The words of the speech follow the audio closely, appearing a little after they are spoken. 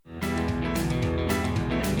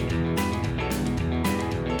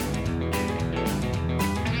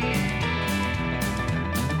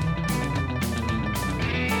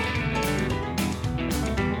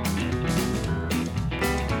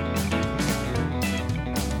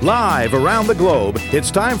Live around the globe, it's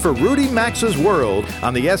time for Rudy Maxa's World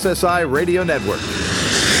on the SSI Radio Network.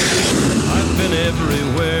 I've been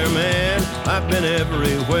everywhere, man. I've been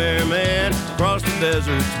everywhere, man. Across the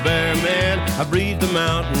deserts bare, man. I breathe the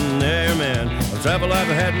mountain air, man. Of travel I've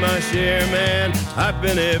had my share, man. I've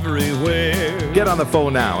been everywhere. Get on the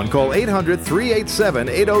phone now and call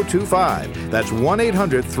 800-387-8025. That's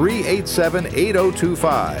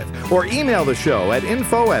 1-800-387-8025. Or email the show at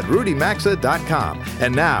info@rudymaxa.com.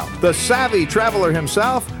 And now, the savvy traveler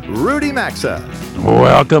himself, Rudy Maxa.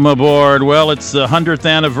 Welcome aboard. Well, it's the 100th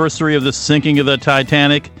anniversary of the sinking of the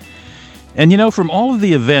Titanic. And you know, from all of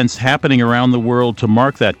the events happening around the world to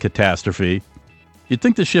mark that catastrophe, you'd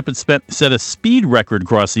think the ship had set a speed record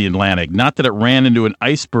across the Atlantic, not that it ran into an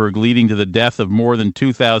iceberg leading to the death of more than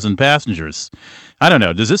 2,000 passengers. I don't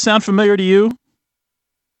know. Does this sound familiar to you?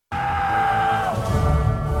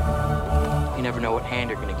 You never know what hand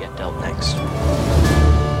you're going to get dealt next.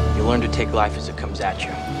 You learn to take life as it comes at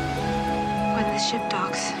you. When the ship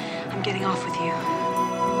docks, I'm getting off with you.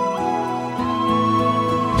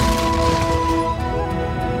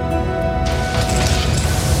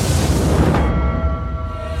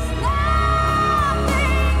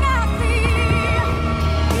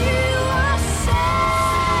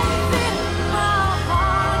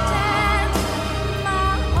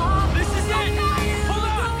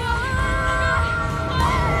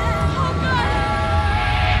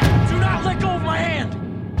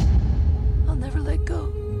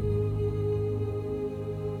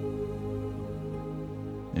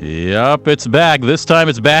 Yup, it's back. This time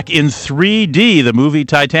it's back in 3D, the movie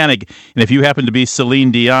Titanic. And if you happen to be Celine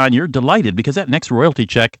Dion, you're delighted because that next royalty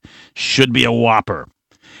check should be a whopper.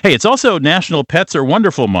 Hey, it's also National Pets Are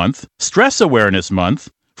Wonderful Month, Stress Awareness Month,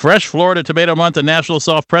 Fresh Florida Tomato Month, and National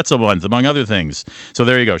Soft Pretzel Month, among other things. So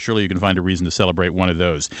there you go. Surely you can find a reason to celebrate one of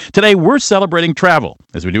those. Today, we're celebrating travel,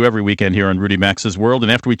 as we do every weekend here on Rudy Maxa's World.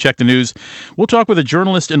 And after we check the news, we'll talk with a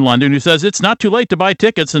journalist in London who says it's not too late to buy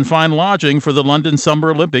tickets and find lodging for the London Summer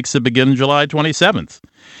Olympics that begin July 27th.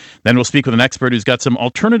 Then we'll speak with an expert who's got some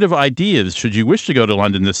alternative ideas should you wish to go to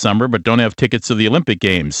London this summer but don't have tickets to the Olympic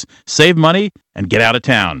Games. Save money and get out of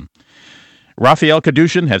town. Raphael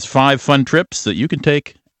Kadushin has 5 fun trips that you can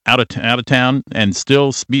take out of town and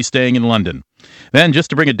still be staying in London. Then, just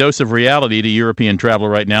to bring a dose of reality to European travel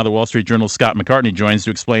right now, the Wall Street Journal's Scott McCartney joins to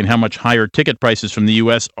explain how much higher ticket prices from the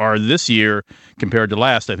U.S. are this year compared to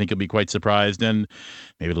last. I think you'll be quite surprised and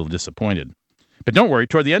maybe a little disappointed. But don't worry,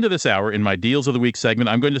 toward the end of this hour, in my Deals of the Week segment,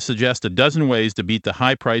 I'm going to suggest a dozen ways to beat the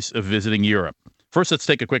high price of visiting Europe. First, let's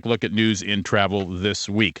take a quick look at news in travel this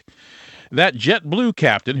week. That JetBlue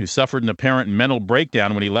captain who suffered an apparent mental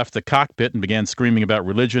breakdown when he left the cockpit and began screaming about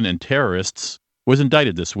religion and terrorists was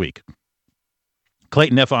indicted this week.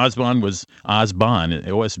 Clayton F. Osborne was Osborne,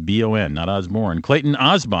 O-S-B-O-N, not Osborne. Clayton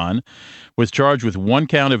Osborne was charged with 1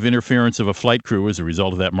 count of interference of a flight crew as a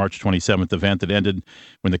result of that March 27th event that ended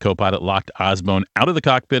when the co-pilot locked Osborne out of the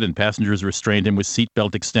cockpit and passengers restrained him with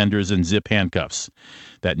seatbelt extenders and zip handcuffs.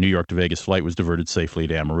 That New York to Vegas flight was diverted safely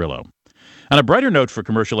to Amarillo. On a brighter note for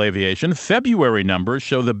commercial aviation, February numbers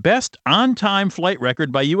show the best on-time flight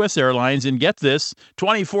record by U.S. airlines in, get this,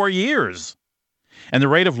 24 years. And the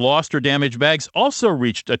rate of lost or damaged bags also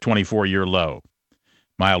reached a 24-year low.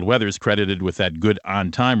 Mild weather is credited with that good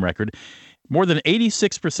on-time record. More than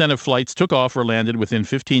 86% of flights took off or landed within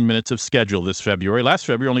 15 minutes of schedule this February. Last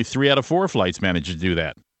February, only 3 out of 4 flights managed to do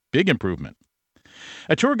that. Big improvement.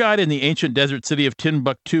 A tour guide in the ancient desert city of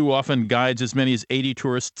Timbuktu often guides as many as 80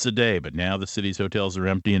 tourists a day, but now the city's hotels are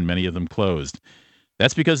empty and many of them closed.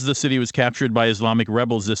 That's because the city was captured by Islamic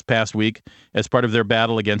rebels this past week as part of their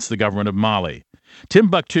battle against the government of Mali.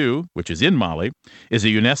 Timbuktu, which is in Mali, is a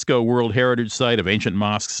UNESCO World Heritage Site of ancient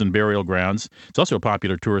mosques and burial grounds. It's also a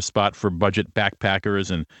popular tourist spot for budget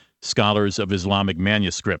backpackers and scholars of Islamic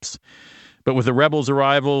manuscripts. But with the rebels'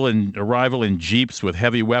 arrival in jeeps with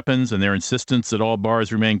heavy weapons and their insistence that all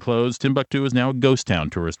bars remain closed, Timbuktu is now a ghost town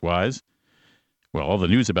tourist-wise. Well, all the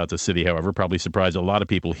news about the city, however, probably surprised a lot of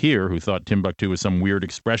people here who thought Timbuktu was some weird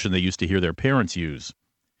expression they used to hear their parents use.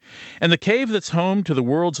 And the cave that's home to the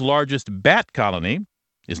world's largest bat colony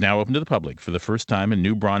is now open to the public for the first time in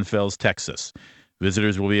New Braunfels, Texas.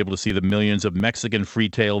 Visitors will be able to see the millions of Mexican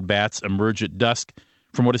free-tailed bats emerge at dusk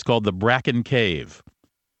from what is called the Bracken Cave.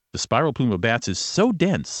 The spiral plume of bats is so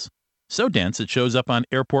dense it shows up on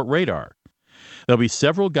airport radar. There'll be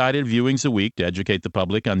several guided viewings a week to educate the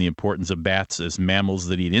public on the importance of bats as mammals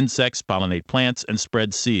that eat insects, pollinate plants, and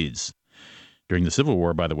spread seeds. During the Civil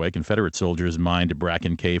War, by the way, Confederate soldiers mined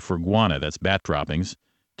Bracken Cave for guano, that's bat droppings,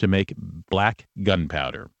 to make black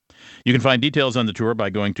gunpowder. You can find details on the tour by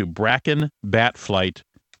going to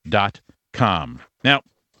brackenbatflight.com. Now,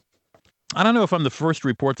 I don't know if I'm the first to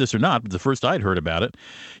report this or not, but the first I'd heard about it.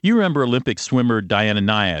 You remember Olympic swimmer Diana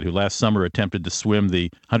Nyad, who last summer attempted to swim the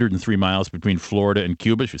 103 miles between Florida and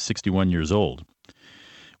Cuba. She was 61 years old.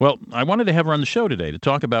 Well, I wanted to have her on the show today to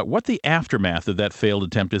talk about what the aftermath of that failed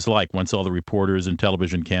attempt is like once all the reporters and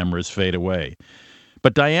television cameras fade away.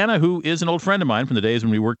 But Diana, who is an old friend of mine from the days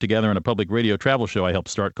when we worked together on a public radio travel show I helped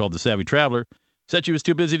start called The Savvy Traveler, said she was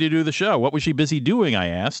too busy to do the show. What was she busy doing, I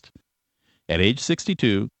asked. At age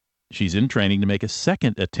 62, she's in training to make a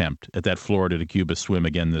second attempt at that Florida to Cuba swim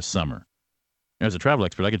again this summer. As a travel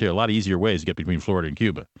expert, I can tell you a lot easier ways to get between Florida and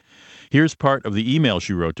Cuba. Here's part of the email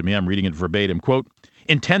she wrote to me. I'm reading it verbatim. Quote,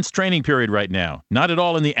 intense training period right now. Not at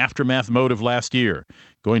all in the aftermath mode of last year.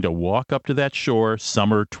 Going to walk up to that shore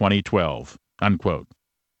summer 2012. Unquote.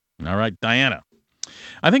 All right, Diana.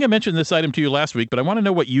 I think I mentioned this item to you last week, but I want to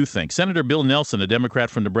know what you think. Senator Bill Nelson, a Democrat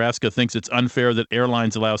from Nebraska, thinks it's unfair that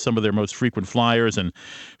airlines allow some of their most frequent flyers and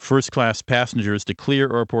first-class passengers to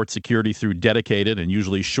clear airport security through dedicated and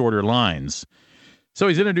usually shorter lines. So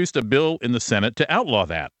he's introduced a bill in the Senate to outlaw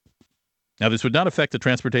that. Now, this would not affect the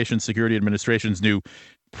Transportation Security Administration's new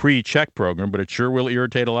pre-check program, but it sure will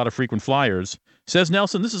irritate a lot of frequent flyers. Says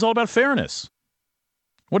Nelson, this is all about fairness.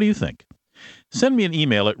 What do you think? Send me an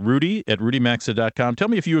email at rudy@rudymaxa.com. Tell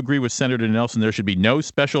me if you agree with Senator Nelson there should be no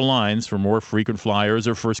special lines for more frequent flyers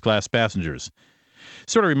or first-class passengers.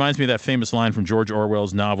 Sort of reminds me of that famous line from George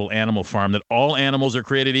Orwell's novel Animal Farm, that all animals are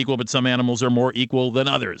created equal, but some animals are more equal than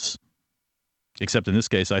others. Except in this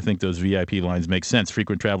case, I think those VIP lines make sense.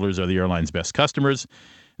 Frequent travelers are the airline's best customers,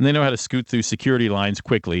 and they know how to scoot through security lines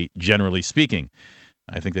quickly, generally speaking.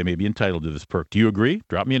 I think they may be entitled to this perk. Do you agree?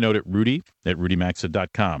 Drop me a note at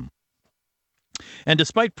rudy@rudymaxa.com. And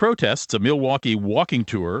despite protests, a Milwaukee walking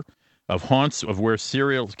tour of haunts of where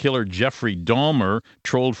serial killer Jeffrey Dahmer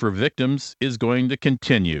trolled for victims is going to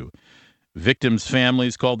continue. Victims'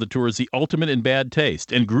 families called the tours the ultimate in bad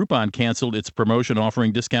taste, and Groupon canceled its promotion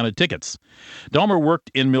offering discounted tickets. Dahmer worked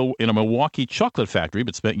in a Milwaukee chocolate factory,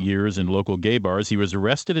 but spent years in local gay bars. He was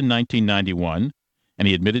arrested in 1991, and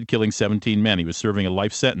he admitted killing 17 men. He was serving a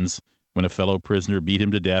life sentence when a fellow prisoner beat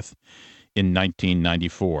him to death in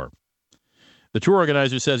 1994. The tour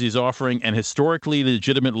organizer says he's offering an historically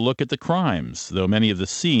legitimate look at the crimes, though many of the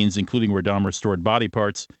scenes, including where Dahmer stored body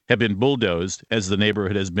parts, have been bulldozed as the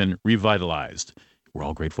neighborhood has been revitalized. We're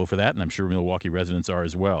all grateful for that, and I'm sure Milwaukee residents are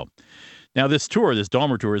as well. Now, this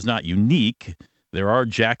Dahmer tour, is not unique. There are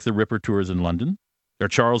Jack the Ripper tours in London. There are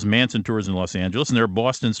Charles Manson tours in Los Angeles, and there are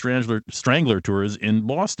Boston Strangler tours in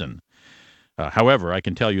Boston. However, I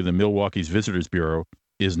can tell you the Milwaukee's Visitors Bureau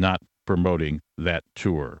is not promoting that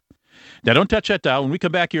tour. Now, don't touch that dial. When we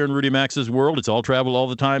come back here in Rudy Maxa's World, it's all travel all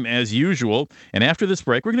the time as usual. And after this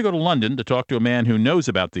break, we're going to go to London to talk to a man who knows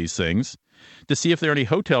about these things to see if there are any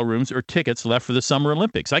hotel rooms or tickets left for the Summer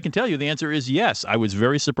Olympics. I can tell you the answer is yes. I was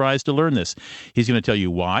very surprised to learn this. He's going to tell you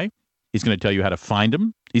why. He's going to tell you how to find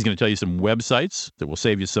them. He's going to tell you some websites that will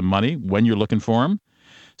save you some money when you're looking for them.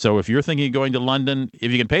 So if you're thinking of going to London, if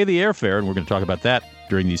you can pay the airfare, and we're going to talk about that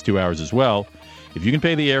during these 2 hours as well, if you can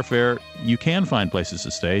pay the airfare, you can find places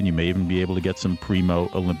to stay, and you may even be able to get some primo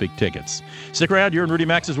Olympic tickets. Stick around. You're in Rudy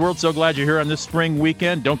Maxa's World. So glad you're here on this spring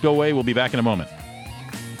weekend. Don't go away. We'll be back in a moment.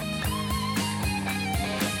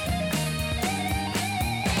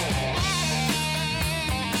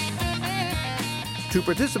 To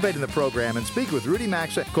participate in the program and speak with Rudy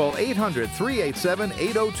Maxa, call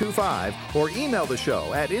 800-387-8025 or email the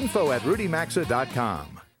show at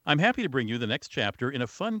info@rudymaxa.com. I'm happy to bring you the next chapter in a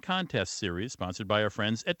fun contest series sponsored by our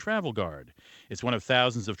friends at Travel Guard. It's one of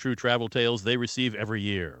thousands of true travel tales they receive every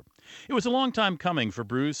year. It was a long time coming for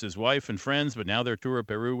Bruce, his wife, and friends, but now their tour of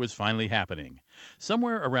Peru was finally happening.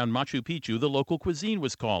 Somewhere around Machu Picchu, the local cuisine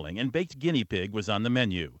was calling, and baked guinea pig was on the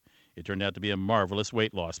menu. It turned out to be a marvelous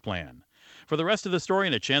weight loss plan. For the rest of the story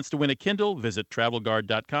and a chance to win a Kindle, visit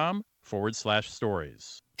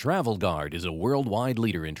travelguard.com/stories. Travel Guard is a worldwide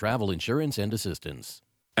leader in travel insurance and assistance.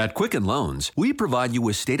 At Quicken Loans, we provide you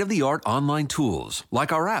with state-of-the-art online tools,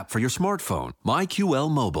 like our app for your smartphone, MyQL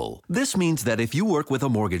Mobile. This means that if you work with a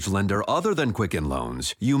mortgage lender other than Quicken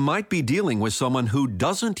Loans, you might be dealing with someone who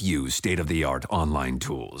doesn't use state-of-the-art online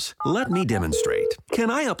tools. Let me demonstrate. Can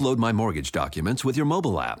I upload my mortgage documents with your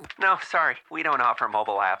mobile app? No, sorry, we don't offer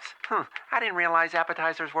mobile apps. I didn't realize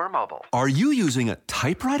appetizers were mobile. Are you using a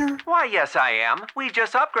typewriter? Why, yes, I am. We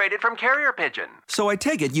just upgraded from Carrier Pigeon. So I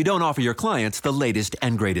take it you don't offer your clients the latest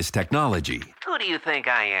and greatest technology. Who do you think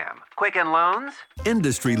I am? Quicken Loans?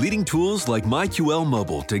 Industry-leading tools like MyQL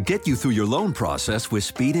Mobile to get you through your loan process with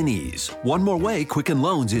speed and ease. One more way Quicken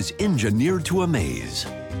Loans is engineered to amaze.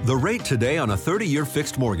 The rate today on a 30-year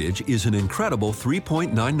fixed mortgage is an incredible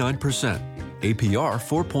 3.99%. APR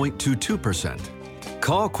 4.22%.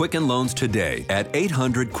 Call Quicken Loans today at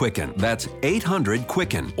 800-QUICKEN. That's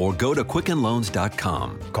 800-QUICKEN. Or go to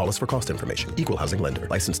QuickenLoans.com. Call us for cost information. Equal housing lender.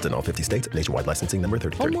 Licensed in all 50 states. Nationwide licensing number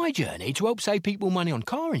 3030. On my journey to help save people money on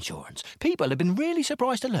car insurance, people have been really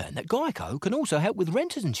surprised to learn that Geico can also help with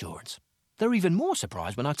renter's insurance. They're even more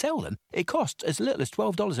surprised when I tell them it costs as little as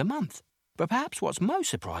 $12 a month. But perhaps what's most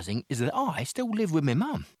surprising is that I still live with my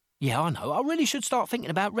mum. Yeah, I know, I really should start thinking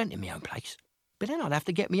about renting my own place. But then I'd have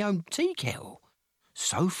to get my own tea kettle,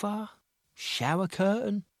 sofa, shower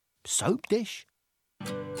curtain, soap dish.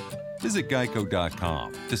 Visit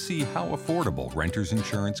Geico.com to see how affordable renter's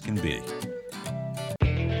insurance can be.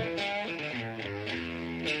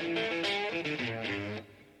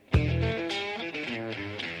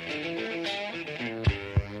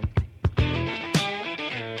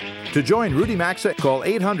 To join Rudy Maxa, call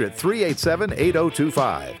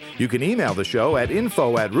 800-387-8025. You can email the show at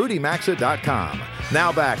info@rudymaxa.com.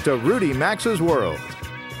 Now back to Rudy Maxa's World.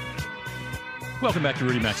 Welcome back to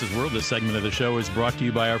Rudy Maxa's World. This segment of the show is brought to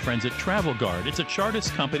you by our friends at Travel Guard. It's a Chartis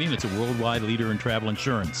company, and it's a worldwide leader in travel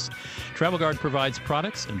insurance. Travel Guard provides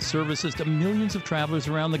products and services to millions of travelers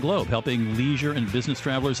around the globe, helping leisure and business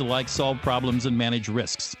travelers alike solve problems and manage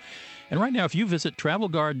risks. And right now, if you visit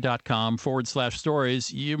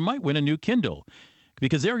travelguard.com/stories, you might win a new Kindle,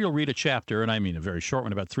 because there you'll read a chapter, and I mean a very short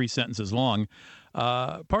one, about 3 sentences long,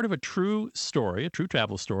 part of a true story, a true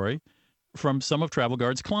travel story, from some of Travel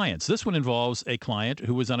Guard's clients. This one involves a client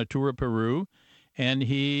who was on a tour of Peru, and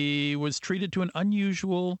he was treated to an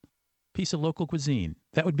unusual piece of local cuisine.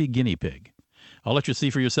 That would be guinea pig. I'll let you see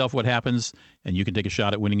for yourself what happens, and you can take a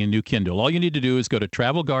shot at winning a new Kindle. All you need to do is go to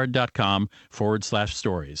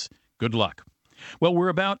travelguard.com/stories. Good luck. Well, we're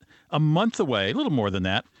about a month away, a little more than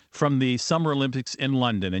that, from the Summer Olympics in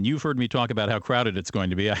London. And you've heard me talk about how crowded it's going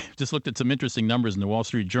to be. I just looked at some interesting numbers in the Wall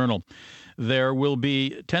Street Journal. There will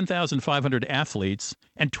be 10,500 athletes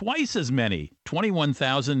and twice as many,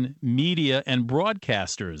 21,000 media and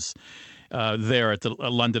broadcasters there at the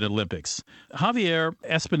London Olympics. Javier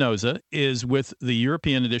Espinoza is with the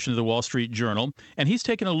European edition of the Wall Street Journal, and he's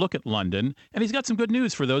taken a look at London, and he's got some good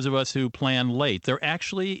news for those of us who plan late. There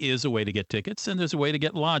actually is a way to get tickets, and there's a way to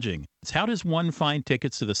get lodging. How does one find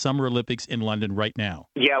tickets to the Summer Olympics in London right now?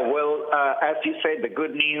 Yeah, well, as you said, the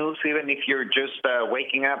good news, even if you're just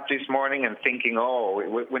waking up this morning and thinking,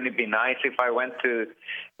 wouldn't it be nice if I went to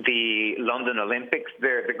the London Olympics?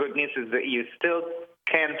 The good news is that you still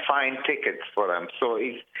can find tickets for them. So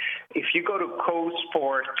if you go to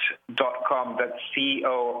cosport.com, that's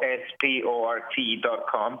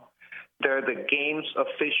COSPORT.com, they're the game's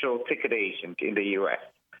official ticket agent in the U.S.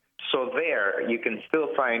 So there you can still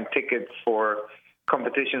find tickets for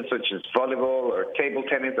competitions such as volleyball or table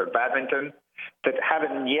tennis or badminton that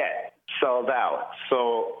haven't yet sold out.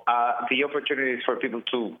 So the opportunities for people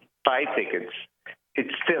to buy tickets,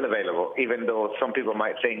 it's still available, even though some people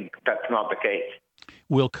might think that's not the case.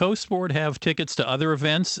 Will CoSport have tickets to other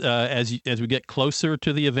events as we get closer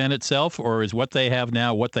to the event itself, or is what they have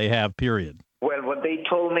now what they have, period? Well, what they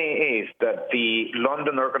told me is that the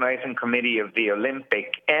London Organizing Committee of the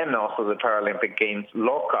Olympic and also the Paralympic Games,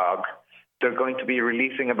 LOCOG, they're going to be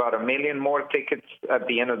releasing about 1 million more tickets at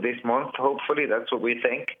the end of this month, hopefully. That's what we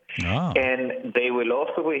think. Oh. And they will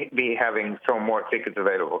also be having some more tickets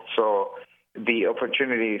available. So the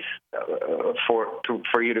opportunities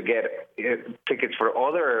for you to get tickets for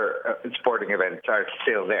other sporting events are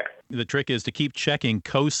still there. The trick is to keep checking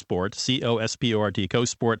CoSport, COSPORT,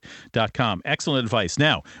 CoSport.com. Excellent advice.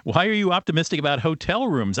 Now, why are you optimistic about hotel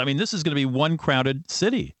rooms? I mean, this is going to be one crowded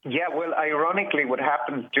city. Yeah, well, ironically, what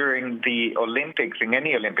happens during the Olympics in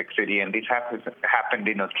any Olympic city, and this happened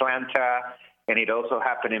in Atlanta, and it also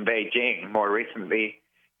happened in Beijing more recently,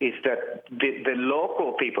 is that the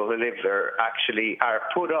local people who live there actually are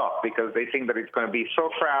put off because they think that it's going to be so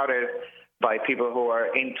crowded by people who are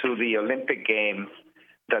into the Olympic Games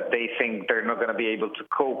that they think they're not going to be able to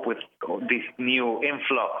cope with this new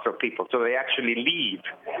influx of people. So they actually leave.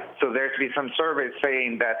 So there's been some surveys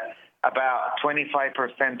saying that about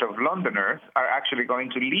 25% of Londoners are actually going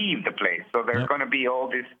to leave the place. So there's going to be all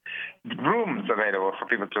these rooms available for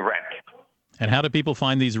people to rent. And how do people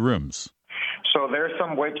find these rooms? So there are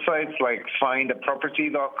some websites like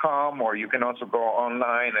findaproperty.com, or you can also go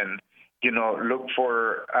online and, look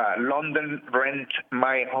for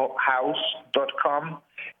londonrentmyhouse.com.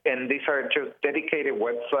 And these are just dedicated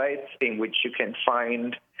websites in which you can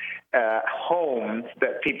find homes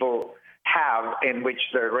that people have in which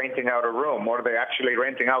they're renting out a room, or they're actually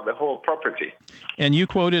renting out the whole property. And you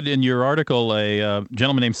quoted in your article a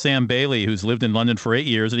gentleman named Sam Bailey, who's lived in London for 8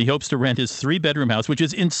 years, and he hopes to rent his 3-bedroom house, which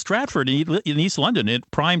is in Stratford in East London, in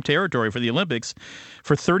prime territory for the Olympics,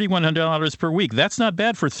 for $3,100 per week. That's not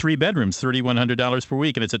bad for 3 bedrooms, $3,100 per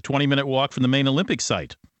week, and it's a 20-minute walk from the main Olympic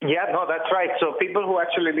site. Yeah, no, that's right. So people who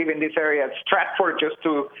actually live in this area, Stratford, just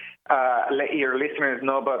to let your listeners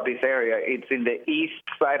know about this area, it's in the east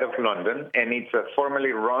side of London, and it's a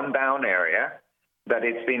formerly run-down area that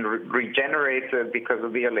it's been regenerated because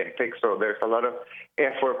of the Olympics. So there's a lot of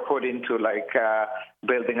effort put into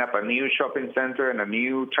building up a new shopping center and a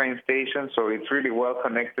new train station. So it's really well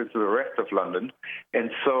connected to the rest of London. And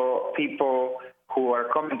so people who are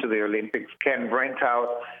coming to the Olympics can rent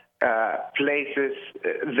out places,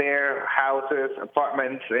 their houses,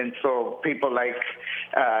 apartments, and so people like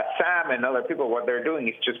Sam and other people, what they're doing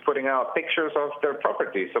is just putting out pictures of their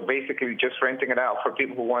property. So basically just renting it out for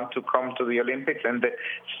people who want to come to the Olympics. And the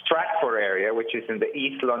Stratford area, which is in the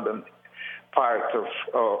East London part of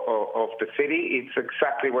the city, it's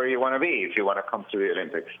exactly where you want to be if you want to come to the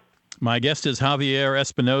Olympics. My guest is Javier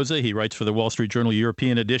Espinoza. He writes for the Wall Street Journal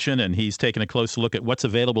European edition, and he's taken a close look at what's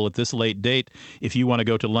available at this late date if you want to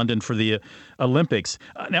go to London for the Olympics.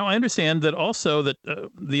 Now, I understand that also that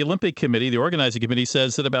the Olympic Committee, the organizing committee,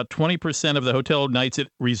 says that about 20% of the hotel nights it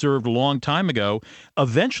reserved a long time ago,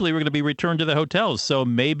 eventually we're going to be returned to the hotels. So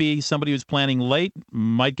maybe somebody who's planning late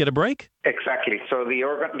might get a break? Exactly. So the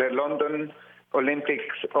London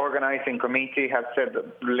Olympics Organizing Committee has said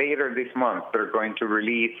that later this month they're going to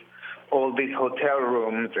release all these hotel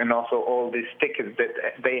rooms and also all these tickets that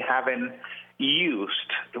they haven't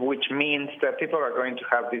used, which means that people are going to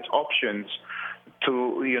have these options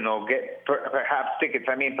to, get perhaps tickets.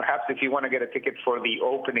 I mean, perhaps if you want to get a ticket for the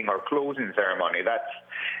opening or closing ceremony, that's,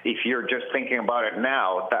 if you're just thinking about it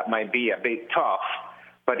now, that might be a bit tough.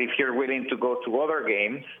 But if you're willing to go to other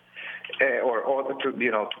games, or to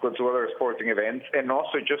go to other sporting events, and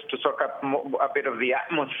also just to soak up a bit of the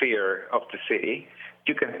atmosphere of the city,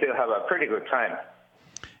 you can still have a pretty good time.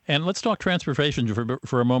 And let's talk transportation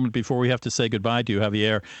for a moment before we have to say goodbye to you,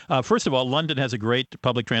 Javier. First of all, London has a great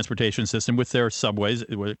public transportation system with their subways,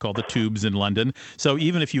 what are called the tubes in London. So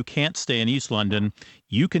even if you can't stay in East London,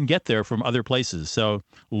 you can get there from other places. So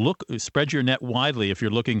spread your net widely if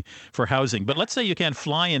you're looking for housing. But let's say you can't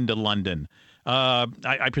fly into London.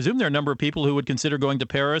 I presume there are a number of people who would consider going to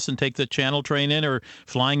Paris and take the Channel train in, or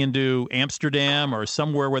flying into Amsterdam or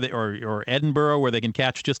somewhere where or Edinburgh where they can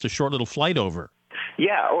catch just a short little flight over.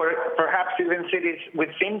 Yeah, or perhaps even cities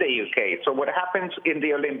within the UK. So what happens in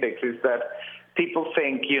the Olympics is that people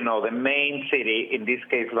think, the main city, in this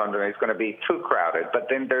case London, is going to be too crowded. But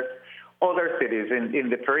then there's other cities in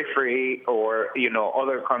the periphery or,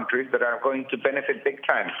 other countries that are going to benefit big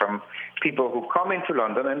time from people who come into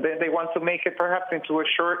London and then they want to make it perhaps into a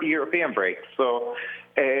short European break. So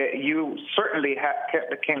you certainly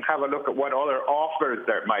can have a look at what other offers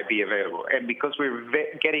there might be available. And because we're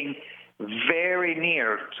getting very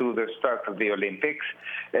near to the start of the Olympics,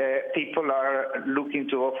 people are looking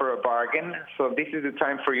to offer a bargain. So this is the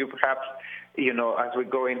time for you perhaps, as we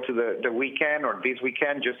go into the weekend or this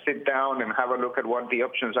weekend, just sit down and have a look at what the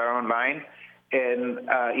options are online. And,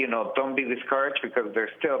 don't be discouraged because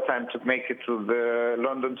there's still time to make it to the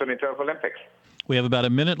London 2012 Olympics. We have about a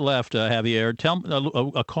minute left, Javier. Tell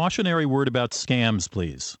a cautionary word about scams,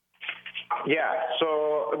 please. Yeah,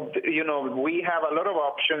 so, we have a lot of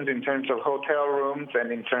options in terms of hotel rooms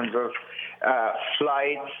and in terms of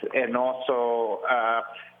flights and also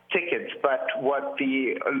tickets. But what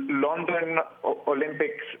the London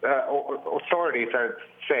Olympics authorities are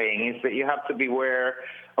saying is that you have to beware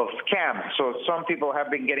of scams. So some people have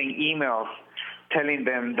been getting emails telling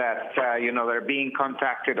them that, they're being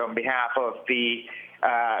contacted on behalf of the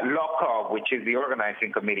LOCOG, which is the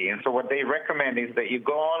organizing committee. And so what they recommend is that you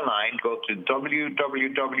go online, go to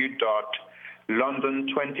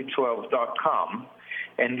www.london2012.com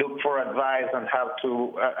and look for advice on how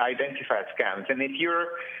to identify scams. And if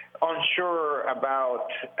you're unsure about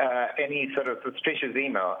any sort of suspicious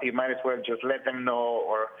email, you might as well just let them know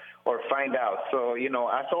or find out. So,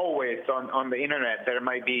 as always on the internet, there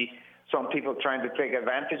might be some people trying to take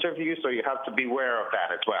advantage of you, so you have to beware of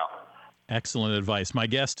that as well. Excellent advice. My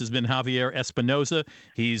guest has been Javier Espinoza.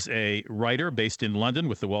 He's a writer based in London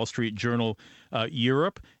with the Wall Street Journal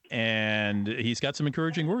Europe. And he's got some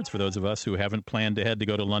encouraging words for those of us who haven't planned ahead to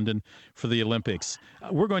go to London for the Olympics.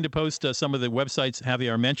 We're going to post some of the websites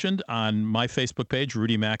Javier mentioned on my Facebook page,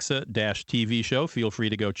 Rudy Maxa-TV show. Feel free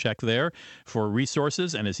to go check there for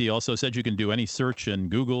resources. And as he also said, you can do any search in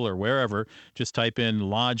Google or wherever. Just type in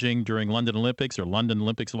lodging during London Olympics or London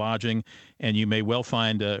Olympics lodging, and you may well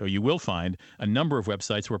find, or you will find, a number of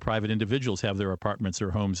websites where private individuals have their apartments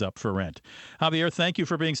or homes up for rent. Javier, thank you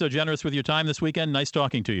for being so generous with your time this weekend. Nice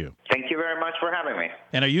talking to you. Thank you very much for having me.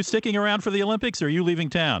 And are you sticking around for the Olympics, or are you leaving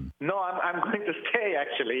town? No, I'm going to stay,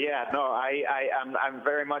 actually. Yeah, no, I'm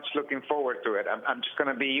very much looking forward to it. I'm just going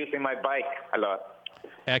to be using my bike a lot.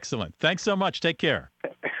 Excellent. Thanks so much. Take care.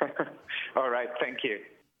 All right. Thank you.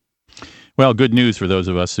 Well, good news for those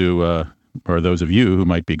of us who, or those of you who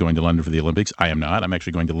might be going to London for the Olympics. I am not. I'm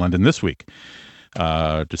actually going to London this week.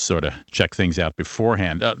 To sort of check things out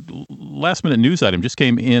beforehand. Last minute news item just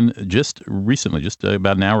came in just recently, just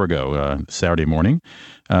about an hour ago, Saturday morning.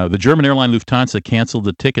 The German airline Lufthansa canceled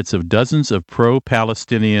the tickets of dozens of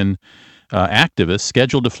pro-Palestinian activists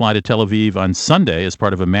scheduled to fly to Tel Aviv on Sunday as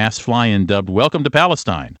part of a mass fly-in dubbed Welcome to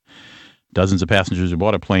Palestine. Dozens of passengers who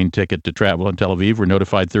bought a plane ticket to travel in Tel Aviv were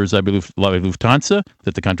notified Thursday by Lufthansa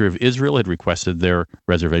that the country of Israel had requested their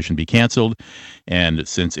reservation be canceled. And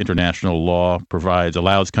since international law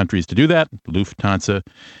allows countries to do that, Lufthansa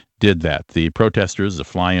did that. The protesters, the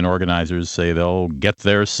fly-in organizers, say they'll get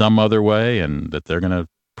there some other way and that they're going to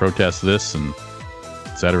protest this and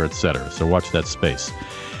et cetera, et cetera. So watch that space.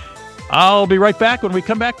 I'll be right back. When we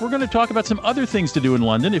come back, we're going to talk about some other things to do in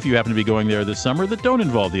London if you happen to be going there this summer that don't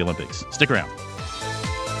involve the Olympics. Stick around.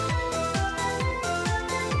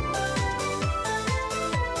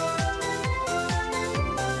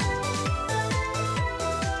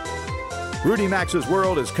 Rudy Maxa's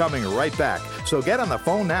World is coming right back, so get on the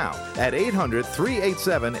phone now at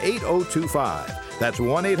 800-387-8025. That's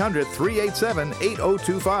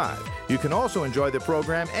 1-800-387-8025. You can also enjoy the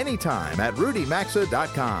program anytime at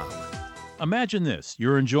rudymaxa.com. Imagine this.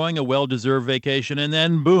 You're enjoying a well-deserved vacation and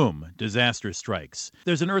then, boom, disaster strikes.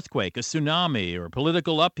 There's an earthquake, a tsunami, or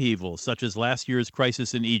political upheaval, such as last year's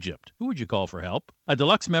crisis in Egypt. Who would you call for help? A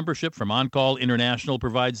deluxe membership from On Call International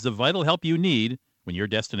provides the vital help you need when your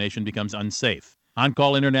destination becomes unsafe. On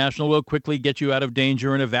Call International will quickly get you out of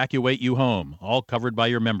danger and evacuate you home, all covered by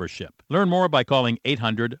your membership. Learn more by calling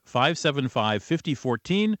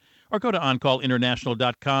 800-575-5014 or go to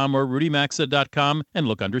OnCallInternational.com or RudyMaxa.com and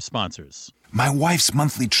look under sponsors. My wife's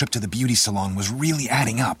monthly trip to the beauty salon was really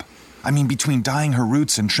adding up. I mean, between dyeing her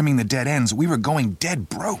roots and trimming the dead ends, we were going dead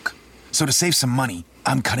broke. So to save some money,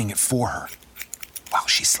 I'm cutting it for her while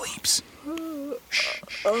she sleeps. Shh.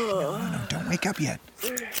 No, don't wake up yet.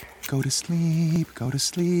 Go to sleep,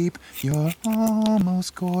 you're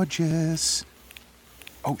almost gorgeous.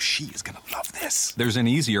 Oh, she is going to love this. There's an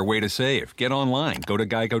easier way to save. Get online. Go to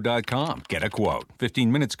geico.com. Get a quote.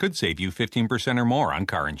 15 minutes could save you 15% or more on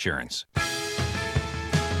car insurance.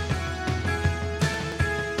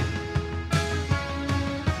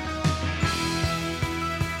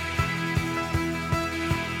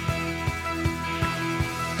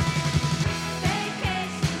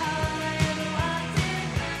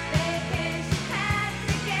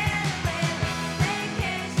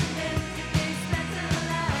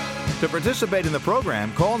 To participate in the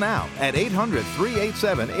program, call now at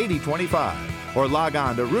 800-387-8025 or log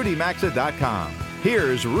on to rudymaxa.com.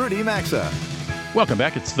 Here's Rudy Maxa. Welcome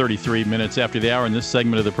back. It's 33 minutes after the hour, and this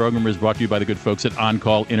segment of the program is brought to you by the good folks at On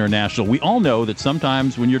Call International. We all know that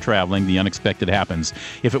sometimes when you're traveling, the unexpected happens.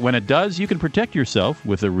 When it does, you can protect yourself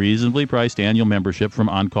with a reasonably priced annual membership from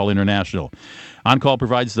On Call International. On Call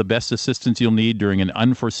provides the best assistance you'll need during an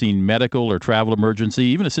unforeseen medical or travel emergency,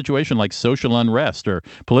 even a situation like social unrest or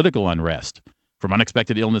political unrest. From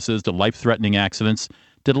unexpected illnesses to life-threatening accidents,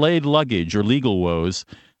 delayed luggage, or legal woes,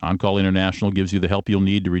 On Call International gives you the help you'll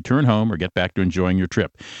need to return home or get back to enjoying your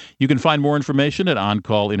trip. You can find more information at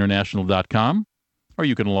OnCallInternational.com, or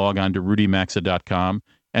you can log on to RudyMaxa.com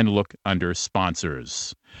and look under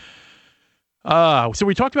sponsors. So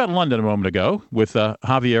we talked about London a moment ago with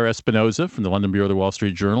Javier Espinoza from the London Bureau of the Wall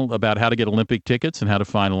Street Journal about how to get Olympic tickets and how to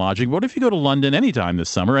find lodging. What if you go to London anytime this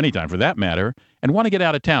summer, anytime for that matter, and want to get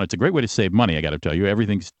out of town? It's a great way to save money, I got to tell you.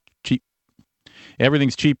 Everything's cheap.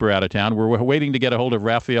 Everything's cheaper out of town. We're waiting to get a hold of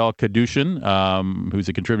Raphael Kadushin, who's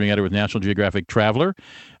a contributing editor with National Geographic Traveler.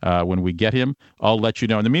 When we get him, I'll let you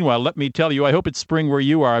know. In the meanwhile, let me tell you, I hope it's spring where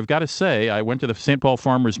you are. I've got to say, I went to the St. Paul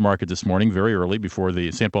Farmers Market this morning, very early, before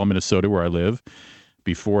the St. Paul, Minnesota, where I live,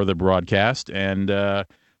 before the broadcast. And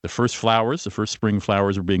The first spring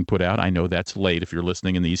flowers are being put out. I know that's late. If you're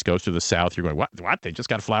listening in the East Coast or the South, you're going, what? They just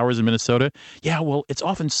got flowers in Minnesota? Yeah, well, it's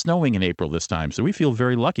often snowing in April this time, so we feel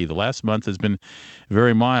very lucky. The last month has been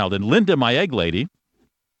very mild. And Linda, my egg lady,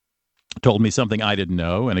 told me something I didn't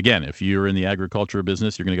know. And again, if you're in the agriculture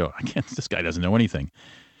business, you're going to go, this guy doesn't know anything.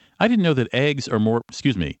 I didn't know that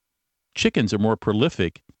chickens are more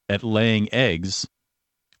prolific at laying eggs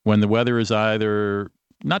when the weather is either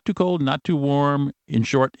not too cold, not too warm, in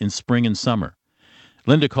short, in spring and summer.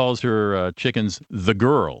 Linda calls her chickens the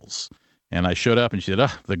girls. And I showed up and she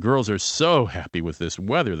said, the girls are so happy with this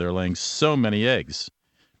weather. They're laying so many eggs.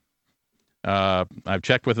 I've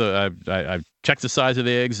checked I've checked the size of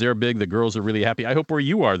the eggs. They're big. The girls are really happy. I hope where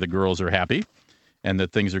you are, the girls are happy and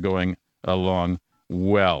that things are going along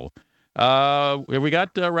well. Have we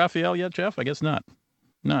got Raphael yet, Jeff? I guess not.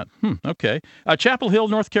 Okay. Chapel Hill,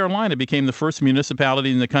 North Carolina became the first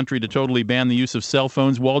municipality in the country to totally ban the use of cell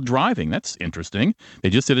phones while driving. That's interesting.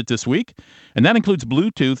 They just did it this week. And that includes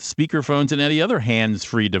Bluetooth, speakerphones, and any other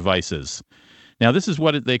hands-free devices. Now, this is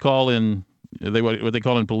what they call in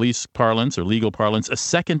police parlance or legal parlance a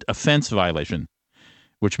second offense violation,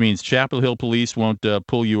 which means Chapel Hill police won't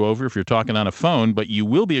pull you over if you're talking on a phone, but you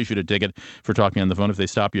will be issued a ticket for talking on the phone if they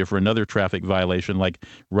stop you for another traffic violation like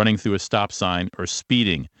running through a stop sign or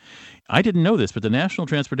speeding. I didn't know this, but the National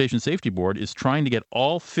Transportation Safety Board is trying to get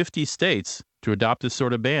all 50 states to adopt this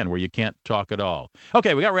sort of ban where you can't talk at all.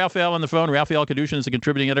 Okay, we got Raphael on the phone. Raphael Kadushin is a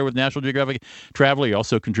contributing editor with National Geographic Traveler. He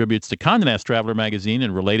also contributes to Condé Nast Traveler magazine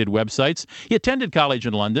and related websites. He attended college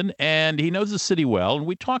in London, and he knows the city well. And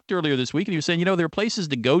we talked earlier this week, and he was saying, there are places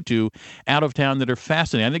to go to out of town that are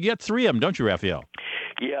fascinating. I think you got 3 of them, don't you, Raphael?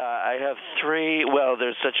 Yeah, I have 3. Well,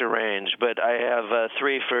 there's such a range, but I have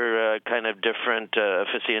 3 for kind of different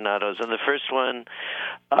aficionados. And the first one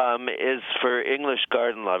is for English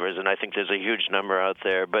garden lovers, and I think there's a huge number out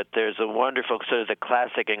there. But there's a wonderful, sort of the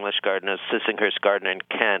classic English garden is Sissinghurst Garden in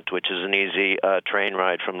Kent, which is an easy train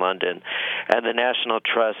ride from London. And the National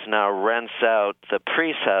Trust now rents out the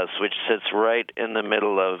Priest House, which sits right in the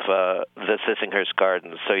middle of the Sissinghurst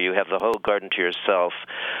Garden. So you have the whole garden to yourself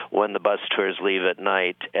when the bus tours leave at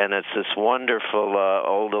night. And it's this wonderful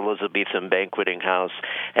old Elizabethan banqueting house.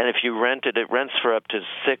 And if you rent it, it rents for up to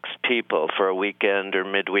 6 people for a weekend or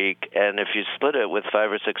midweek. And if you split it with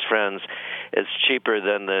 5 or 6 friends, it's cheaper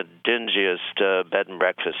than the dingiest bed and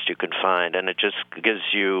breakfast you can find. And it just gives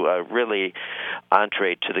you a really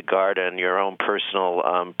entree to the garden, your own personal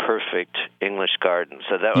perfect English garden.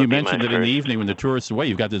 So that would you be mentioned that in the evening when the tourists are away,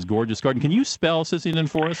 you've got this gorgeous garden. Can you spell Sissington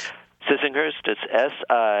for us? Sissinghurst, it's Sissinghurst.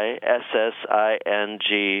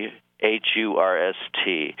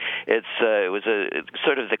 It was a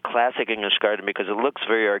sort of the classic English garden because it looks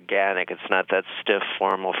very organic. It's not that stiff,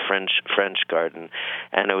 formal French garden.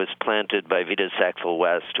 And it was planted by Vida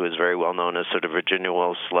Sackville-West, who is very well known as sort of Virginia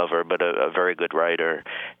Woolf's lover, but a very good writer.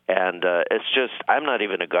 And it's just, I'm not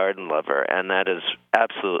even a garden lover, and that is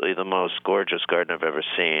absolutely the most gorgeous garden I've ever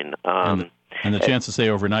seen. And the chance to stay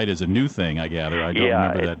overnight is a new thing, I gather. I don't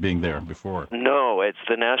remember that being there before. No, it's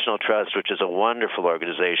the National Trust, which is a wonderful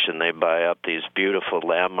organization. They buy up these beautiful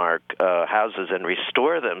landmark houses and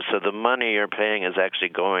restore them. So the money you're paying is actually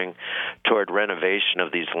going toward renovation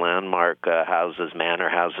of these landmark houses, manor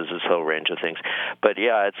houses, this whole range of things. But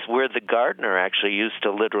yeah, it's where the gardener actually used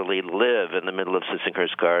to literally live in the middle of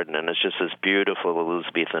Sissinghurst Garden. And it's just this beautiful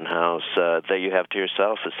Elizabethan house that you have to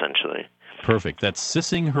yourself, essentially. Perfect. That's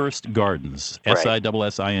Sissinghurst Gardens,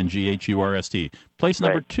 Sissinghurst. Place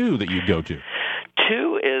number 2 that you'd go to.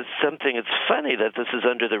 2 is something, it's funny that this is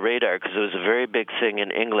under the radar because it was a very big thing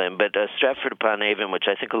in England, but Stratford-upon-Avon, which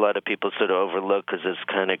I think a lot of people sort of overlook because it's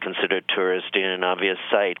kind of considered touristy and an obvious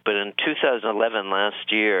site, but in 2011,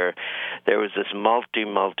 last year, there was this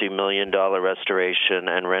multi-million-dollar restoration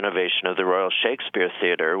and renovation of the Royal Shakespeare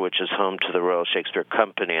Theatre, which is home to the Royal Shakespeare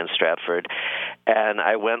Company in Stratford, and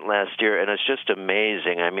I went last year, and it's just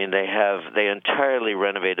amazing. I mean, they entirely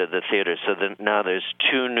renovated the theater, so now there's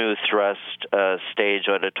 2 new thrust stage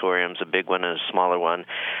auditoriums, a big one and a smaller one,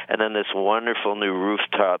 and then this wonderful new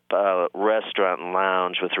rooftop restaurant and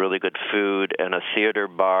lounge with really good food and a theater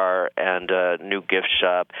bar and a new gift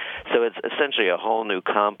shop. So it's essentially a whole new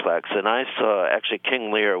complex. And I saw actually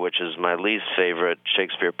King Lear, which is my least favorite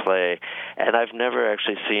Shakespeare play, and I've never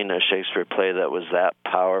actually seen a Shakespeare play that was that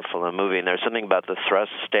powerful and moving. There's something about the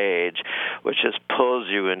thrust stage which just pulls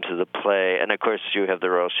you into the play. And of course you have the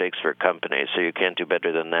Royal Shakespeare Company, so you can't do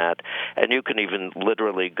better than that. And you can even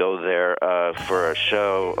literally go there for a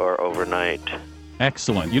show or overnight.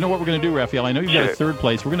 Excellent. You know what we're going to do, Raphael? I know you've got a third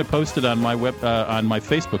place. We're going to post it on my on my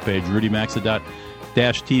Facebook page, RudyMaxa.com.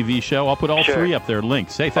 TV show. I'll put all three up there,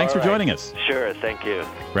 links. Hey, thanks for joining us. Sure, thank you.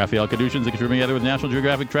 Raphael Kadushin's a contributing editor with National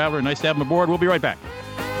Geographic Traveler. Nice to have him aboard. We'll be right back.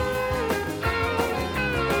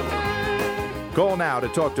 Call now to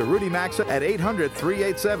talk to Rudy Maxa at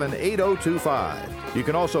 800-387-8025. You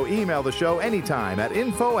can also email the show anytime at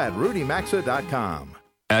info@rudymaxa.com.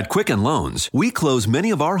 At Quicken Loans, we close many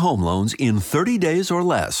of our home loans in 30 days or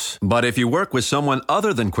less. But if you work with someone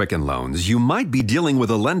other than Quicken Loans, you might be dealing with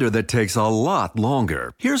a lender that takes a lot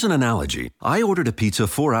longer. Here's an analogy. I ordered a pizza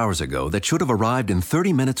 4 hours ago that should have arrived in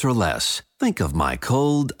 30 minutes or less. Think of my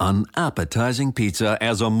cold, unappetizing pizza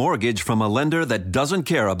as a mortgage from a lender that doesn't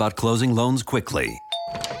care about closing loans quickly.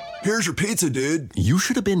 Here's your pizza, dude. You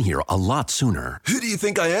should have been here a lot sooner. Who do you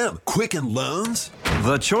think I am? Quicken Loans?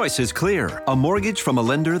 The choice is clear. A mortgage from a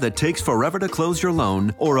lender that takes forever to close your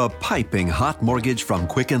loan, or a piping hot mortgage from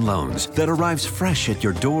Quicken Loans that arrives fresh at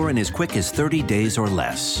your door in as quick as 30 days or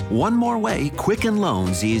less. One more way, Quicken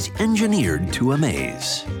Loans is engineered to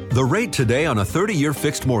amaze. The rate today on a 30-year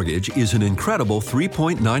fixed mortgage is an incredible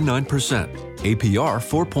 3.99%. APR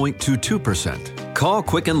 4.22%. Call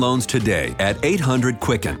Quicken Loans today at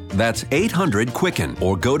 800-QUICKEN. That's 800-QUICKEN,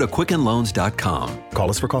 or go to QuickenLoans.com.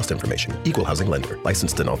 Call us for cost information. Equal housing lender.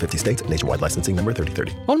 Licensed in all 50 states. Nationwide licensing number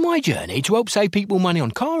 3030. On my journey to help save people money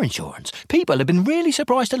on car insurance, people have been really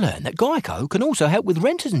surprised to learn that Geico can also help with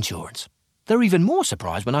renter's insurance. They're even more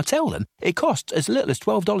surprised when I tell them it costs as little as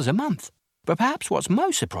 $12 a month. But perhaps what's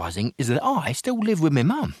most surprising is that I still live with my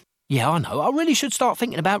mum. Yeah, I know, I really should start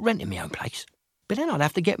thinking about renting my own place. But then I'd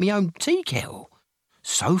have to get my own tea kettle,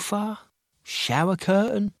 sofa, shower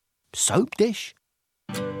curtain, soap dish.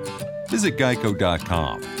 Visit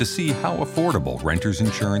Geico.com to see how affordable renter's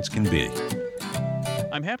insurance can be.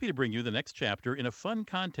 I'm happy to bring you the next chapter in a fun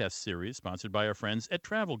contest series sponsored by our friends at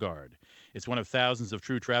Travel Guard. It's one of thousands of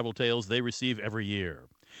true travel tales they receive every year.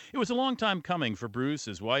 It was a long time coming for Bruce,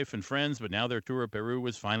 his wife, and friends, but now their tour of Peru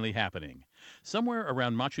was finally happening. Somewhere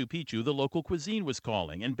around Machu Picchu, the local cuisine was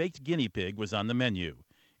calling, and baked guinea pig was on the menu.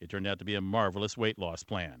 It turned out to be a marvelous weight loss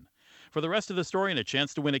plan. For the rest of the story and a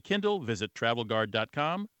chance to win a Kindle, visit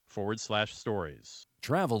TravelGuard.com/stories.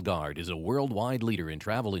 Travel Guard is a worldwide leader in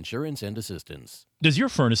travel insurance and assistance. Does your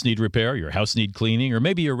furnace need repair, your house need cleaning, or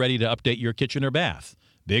maybe you're ready to update your kitchen or bath?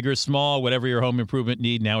 Big or small, whatever your home improvement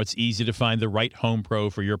need, now it's easy to find the right home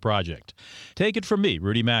pro for your project. Take it from me,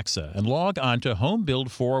 Rudy Maxa, and log on to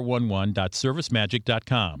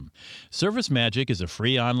homebuild411.servicemagic.com. ServiceMagic is a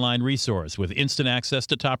free online resource with instant access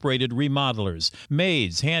to top-rated remodelers,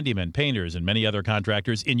 maids, handymen, painters, and many other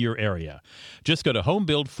contractors in your area. Just go to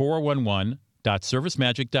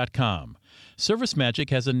homebuild411.servicemagic.com. ServiceMagic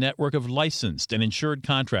has a network of licensed and insured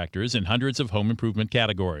contractors in hundreds of home improvement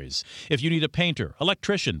categories. If you need a painter,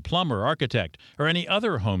 electrician, plumber, architect, or any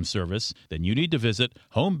other home service, then you need to visit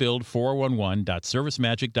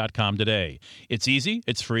homebuild411.servicemagic.com today. It's easy,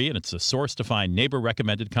 it's free, and it's a source to find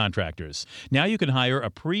neighbor-recommended contractors. Now you can hire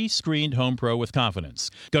a pre-screened home pro with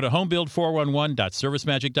confidence. Go to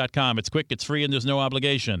homebuild411.servicemagic.com. It's quick, it's free, and there's no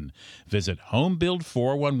obligation. Visit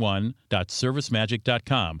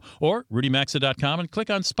homebuild411.servicemagic.com or RudyMaxa.com and click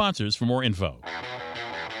on sponsors for more info.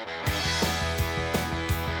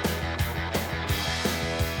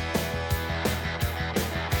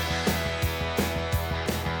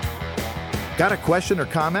 Got a question or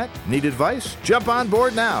comment? Need advice? Jump on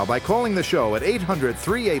board now by calling the show at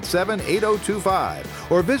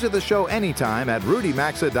 800-387-8025 or visit the show anytime at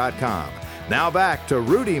RudyMaxa.com. Now back to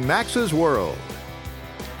Rudy Maxa's World.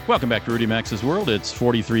 Welcome back to Rudy Maxa's World. It's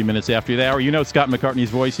 43 minutes after the hour. You know Scott McCartney's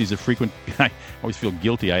voice. He's a frequent guy. I always feel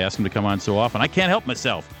guilty. I ask him to come on so often. I can't help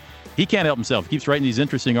myself. He can't help himself. He keeps writing these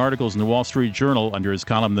interesting articles in the Wall Street Journal under his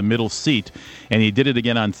column, The Middle Seat, and he did it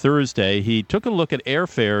again on Thursday. He took a look at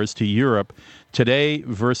airfares to Europe today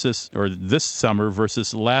versus, or this summer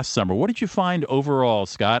versus last summer. What did you find overall,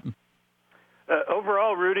 Scott?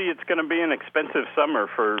 Overall, Rudy, it's going to be an expensive summer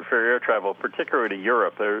for air travel, particularly to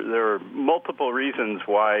Europe. There are multiple reasons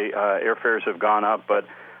why airfares have gone up, but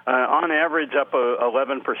on average up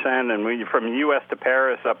 11%, and from U.S. to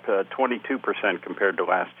Paris up 22% compared to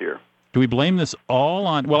last year. Do we blame this all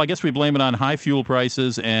on, well, I guess we blame it on high fuel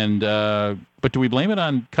prices, and but do we blame it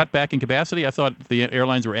on cutback in capacity? I thought the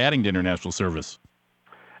airlines were adding to international service.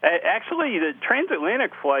 Actually, the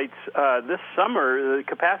transatlantic flights this summer, the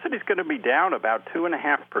capacity is going to be down about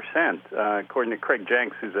 2.5%, according to Craig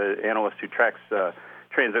Jenks, who's an analyst who tracks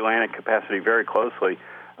transatlantic capacity very closely.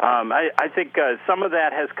 I think some of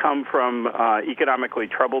that has come from economically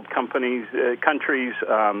troubled countries.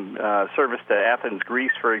 Service to Athens,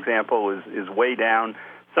 Greece, for example, is way down.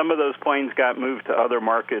 Some of those planes got moved to other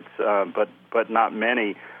markets, but not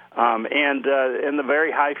many. And the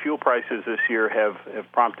very high fuel prices this year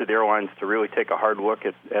have prompted airlines to really take a hard look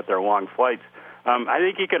at their long flights. I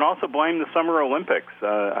think you can also blame the Summer Olympics.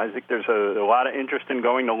 I think there's a lot of interest in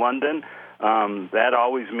going to London. That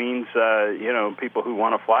always means, people who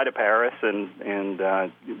want to fly to Paris and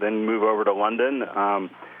then move over to London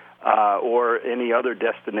or any other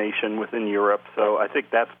destination within Europe. So I think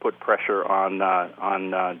that's put pressure on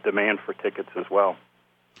demand for tickets as well.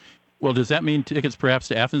 Well, does that mean tickets perhaps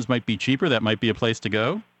to Athens might be cheaper? That might be a place to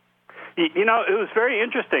go? It was very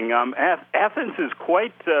interesting. Athens is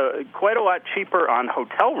quite a lot cheaper on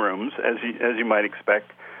hotel rooms, as you might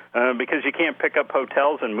expect, because you can't pick up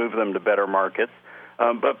hotels and move them to better markets.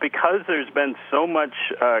 But because there's been so much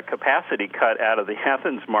capacity cut out of the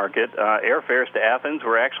Athens market, airfares to Athens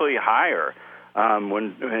were actually higher.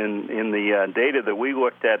 When in the data that we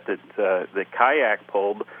looked at that Kayak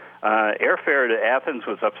pulled, airfare to Athens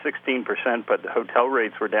was up 16%, but hotel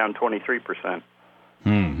rates were down 23%.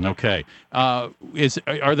 Okay. Are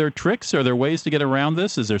there tricks? Are there ways to get around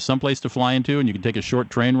this? Is there some place to fly into and you can take a short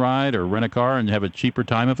train ride or rent a car and have a cheaper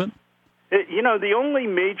time of it? The only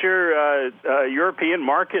major European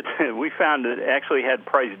market we found that actually had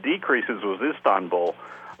price decreases was Istanbul.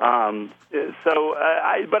 But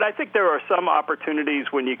I think there are some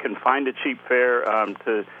opportunities when you can find a cheap fare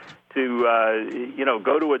to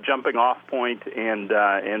go to a jumping off point and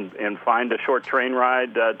find a short train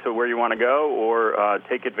ride to where you want to go, or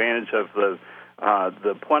take advantage of the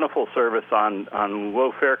plentiful service on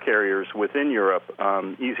low fare carriers within Europe,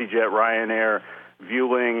 EasyJet, Ryanair,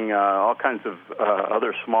 Vueling, all kinds of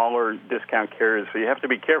other smaller discount carriers. So you have to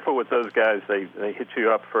be careful with those guys. They hit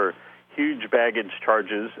you up for huge baggage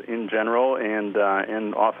charges in general, and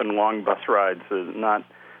often long bus rides, not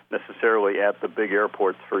necessarily at the big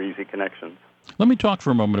airports for easy connections. Let me talk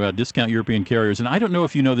for a moment about discount European carriers, and I don't know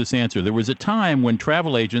if you know this answer. There was a time when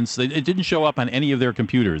travel agents, it didn't show up on any of their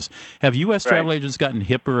computers. Have U.S. travel agents gotten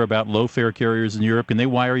hipper about low-fare carriers in Europe? Can they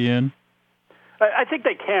wire you in? I think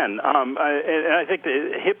they can, and I think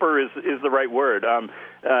the hipper is the right word.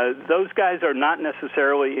 Those guys are not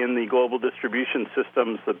necessarily in the global distribution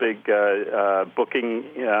systems, the big booking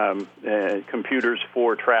computers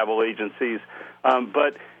for travel agencies.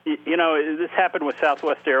 But this happened with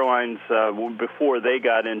Southwest Airlines before they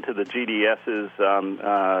got into the GDSs.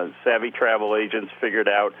 Savvy travel agents figured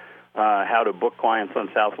out how to book clients on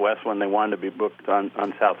Southwest when they wanted to be booked on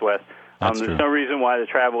Southwest. There's no reason why the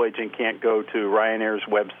travel agent can't go to Ryanair's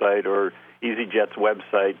website or EasyJet's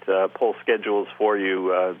website, pull schedules for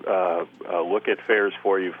you, look at fares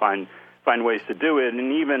for you, find ways to do it,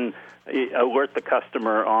 and even alert the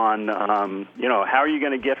customer on, how are you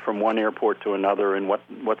going to get from one airport to another, and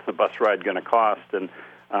what's the bus ride going to cost, and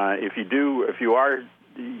if you do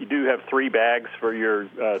have 3 bags for your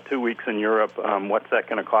 2 weeks in Europe, what's that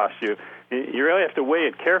going to cost you? You really have to weigh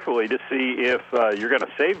it carefully to see if you're going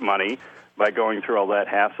to save money by going through all that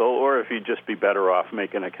hassle, or if you'd just be better off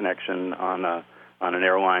making a connection on an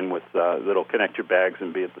airline with that'll connect your bags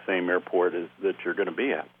and be at the same airport that you're going to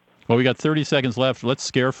be at. Well, we got 30 seconds left. Let's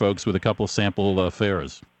scare folks with a couple sample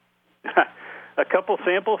fares. A couple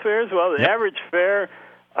sample fares? Well, the average fare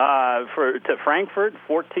to Frankfurt,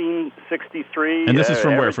 $14.63. And this is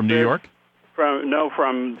from where? From New York? From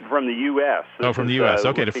the U.S. From the U.S.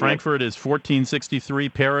 Okay, to Frankfurt is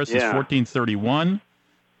 $14.63. Paris is $14.31.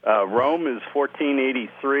 Rome is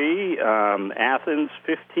 $14.83. Athens,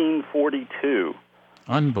 $15.42.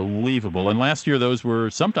 Unbelievable. And last year those were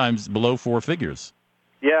sometimes below 4 figures.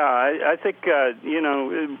 Yeah, I think,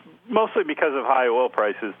 mostly because of high oil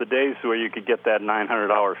prices, the days where you could get that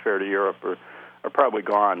 $900 fare to Europe are probably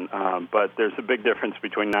gone. But there's a big difference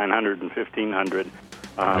between $900 and $1,500.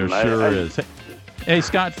 There sure is. Hey,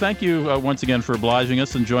 Scott, thank you once again for obliging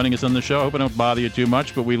us and joining us on the show. I hope I don't bother you too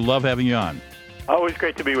much, but we love having you on. Always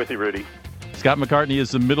great to be with you, Rudy. Scott McCartney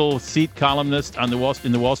is the middle seat columnist in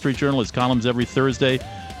the Wall Street Journal. His columns every Thursday.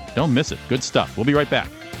 Don't miss it. Good stuff. We'll be right back.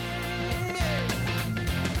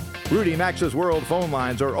 Rudy Maxa's World phone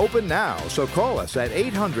lines are open now, so call us at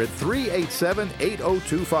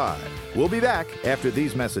 800-387-8025. We'll be back after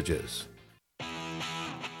these messages.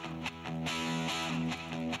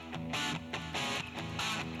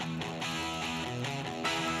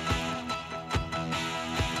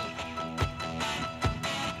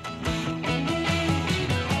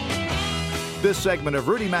 This segment of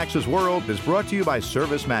Rudy Maxa's World is brought to you by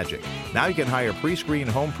Service Magic. Now you can hire pre-screened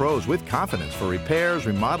home pros with confidence for repairs,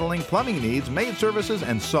 remodeling, plumbing needs, maid services,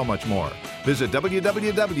 and so much more. Visit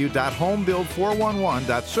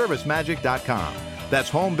www.homebuild411.servicemagic.com.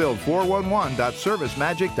 That's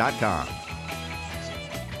homebuild411.servicemagic.com.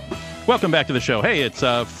 Welcome back to the show. Hey, it's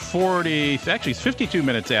 52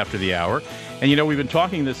 minutes after the hour. And, we've been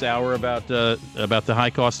talking this hour about the high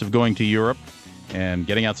cost of going to Europe and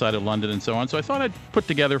getting outside of London and so on. So I thought I'd put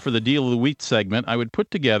together for the Deal of the Week segment, I would put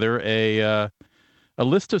together a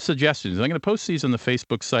list of suggestions. I'm going to post these on the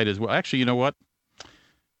Facebook site as well. Actually, you know what?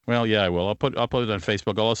 Well, yeah, I will. I'll put it on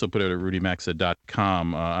Facebook. I'll also put it at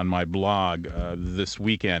rudymaxa.com on my blog this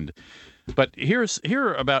weekend. But here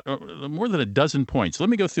are about more than a dozen points. Let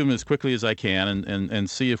me go through them as quickly as I can and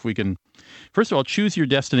see if we can. First of all, choose your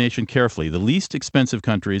destination carefully. The least expensive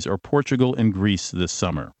countries are Portugal and Greece this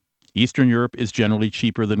summer. Eastern Europe is generally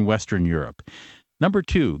cheaper than Western Europe. Number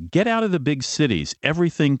 2, get out of the big cities.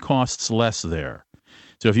 Everything costs less there.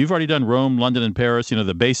 So if you've already done Rome, London, and Paris,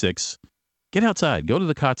 the basics, get outside. Go to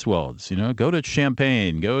the Cotswolds, go to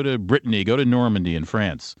Champagne, go to Brittany, go to Normandy in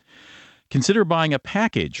France. Consider buying a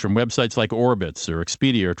package from websites like Orbitz or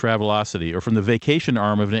Expedia or Travelocity or from the vacation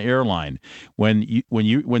arm of an airline. When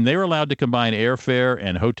they're allowed to combine airfare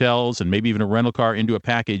and hotels and maybe even a rental car into a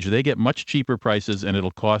package, they get much cheaper prices and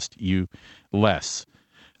it'll cost you less.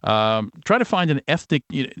 Try to find an ethnic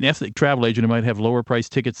travel agent who might have lower price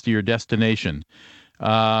tickets to your destination.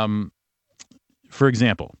 For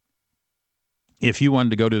example, if you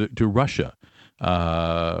wanted to go to Russia,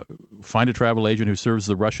 find a travel agent who serves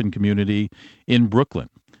the Russian community in Brooklyn.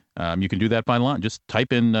 You can do that by line. Just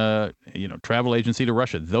type in, travel agency to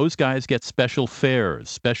Russia. Those guys get special fares,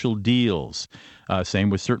 special deals. Same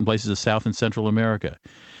with certain places of South and Central America.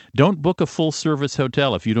 Don't book a full-service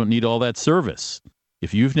hotel if you don't need all that service.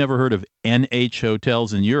 If you've never heard of NH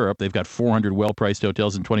Hotels in Europe, they've got 400 well-priced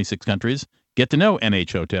hotels in 26 countries. Get to know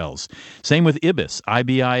NH Hotels. Same with Ibis,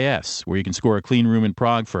 IBIS, where you can score a clean room in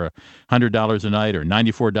Prague for $100 a night or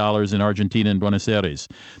 $94 in Argentina and Buenos Aires.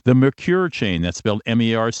 The Mercure chain, that's spelled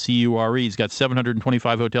MERCURE, has got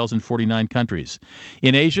 725 hotels in 49 countries.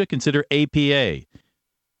 In Asia, consider APA.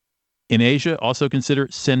 In Asia, also consider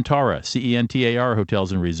Centara, CENTAR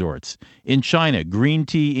hotels and resorts. In China, Green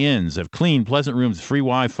Tea Inns have clean, pleasant rooms, free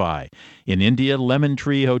Wi-Fi. In India, Lemon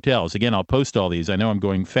Tree Hotels. Again, I'll post all these. I know I'm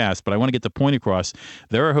going fast, but I want to get the point across.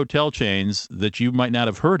 There are hotel chains that you might not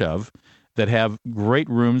have heard of that have great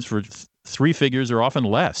rooms for 3 figures or often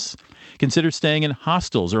less. Consider staying in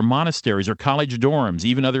hostels or monasteries or college dorms,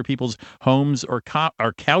 even other people's homes or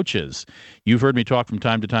couches. You've heard me talk from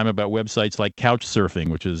time to time about websites like Couchsurfing,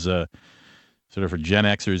 which is sort of for Gen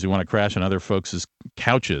Xers who want to crash on other folks'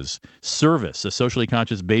 couches. Service, a socially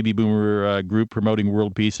conscious baby boomer group promoting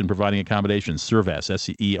world peace and providing accommodations. Servas,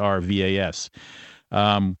 SERVAS.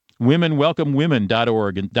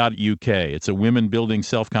 WomenWelcomeWomen.org.uk. It's a women building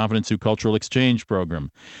self-confidence through cultural exchange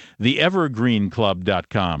program.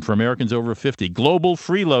 TheEvergreenClub.com for Americans over 50.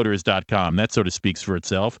 GlobalFreeloaders.com. That sort of speaks for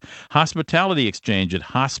itself. Hospitality Exchange at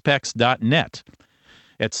Hospex.net,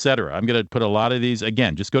 etc. I'm going to put a lot of these.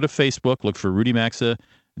 Again, just go to Facebook, look for Rudy Maxa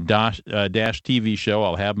dash TV show.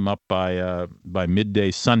 I'll have them up by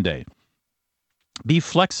midday Sunday. Be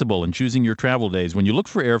flexible in choosing your travel days. When you look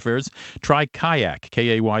for airfares, try Kayak,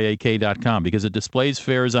 KAYAK.com, because it displays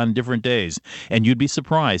fares on different days, and you'd be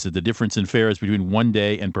surprised at the difference in fares between one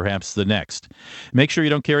day and perhaps the next. Make sure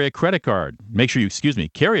you don't carry a credit card.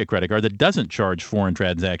 Carry a credit card that doesn't charge foreign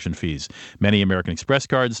transaction fees. Many American Express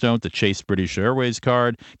cards don't. The Chase British Airways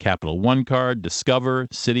card, Capital One card, Discover,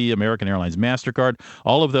 Citi, American Airlines MasterCard,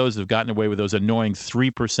 all of those have gotten away with those annoying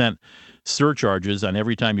 3% surcharges on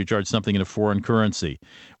every time you charge something in a foreign currency.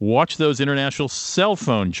 Watch those international cell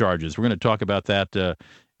phone charges. We're going to talk about that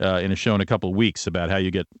in a show in a couple of weeks about how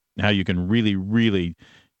you can really, really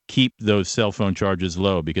keep those cell phone charges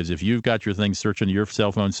low, because if you've got your thing searching your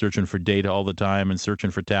cell phone, searching for data all the time and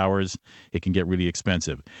searching for towers, it can get really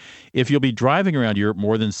expensive. If you'll be driving around Europe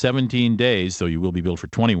more than 17 days, though you will be billed for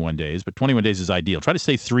 21 days, but 21 days is ideal. Try to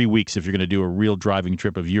stay 3 weeks if you're going to do a real driving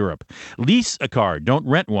trip of Europe. Lease a car. Don't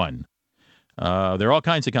rent one. There are all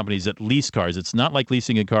kinds of companies that lease cars. It's not like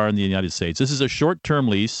leasing a car in the United States. This is a short-term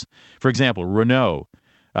lease. For example, Renault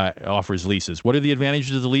offers leases. What are the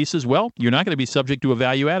advantages of the leases? Well, you're not going to be subject to a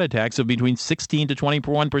value-added tax of between 16 to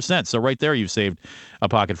 21%. So right there, you've saved a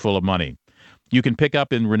pocket full of money. You can pick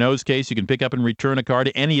up, in Renault's case, you can pick up and return a car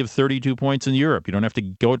to any of 32 points in Europe. You don't have to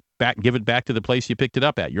go back, give it back to the place you picked it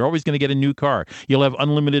up at. You're always going to get a new car. You'll have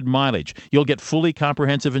unlimited mileage. You'll get fully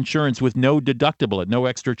comprehensive insurance with no deductible at no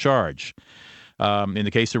extra charge. In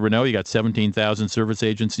the case of Renault, you got 17,000 service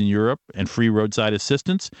agents in Europe and free roadside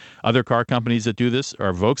assistance. Other car companies that do this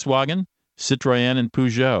are Volkswagen, Citroën, and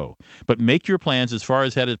Peugeot. But make your plans as far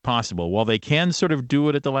ahead as possible. While they can sort of do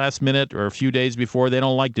it at the last minute or a few days before, they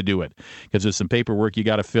don't like to do it because there's some paperwork you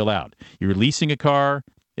got to fill out. You're leasing a car.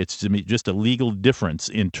 It's just a legal difference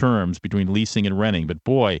in terms between leasing and renting. But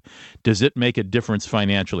boy, does it make a difference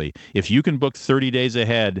financially. If you can book 30 days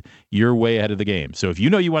ahead, you're way ahead of the game. So if you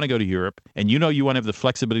know you want to go to Europe and you know you want to have the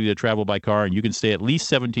flexibility to travel by car and you can stay at least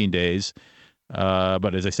 17 days,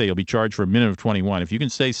 but as I say, you'll be charged for a minimum of 21. If you can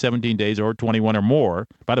stay 17 days or 21 or more,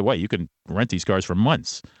 by the way, you can rent these cars for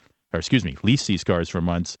months. Lease these cars for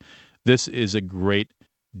months. This is a great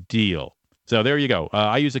deal. So there you go.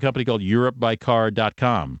 I use a company called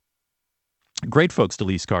EuropeByCar.com. Great folks to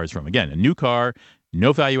lease cars from. Again, a new car,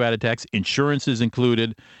 no value-added tax, insurance is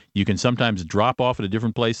included. You can sometimes drop off at a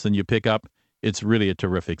different place than you pick up. It's really a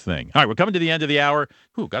terrific thing. All right, we're coming to the end of the hour.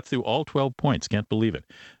 Got through all 12 points. Can't believe it.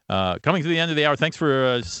 Coming to the end of the hour. Thanks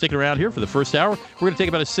for sticking around here for the first hour. We're going to take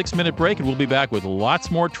about a 6-minute break, and we'll be back with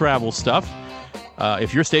lots more travel stuff.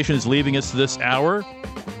 If your station is leaving us this hour,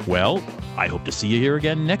 well, I hope to see you here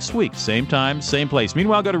again next week. Same time, same place.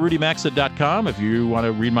 Meanwhile, go to rudymaxa.com if you want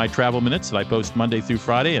to read my travel minutes that I post Monday through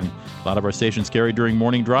Friday, and a lot of our stations carry during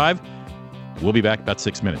morning drive. We'll be back about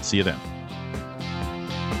 6 minutes. See you then.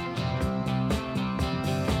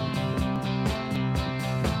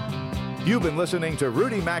 You've been listening to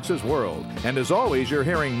Rudy Maxa's World, and as always, you're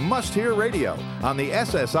hearing Must Hear Radio on the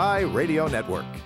SSI Radio Network.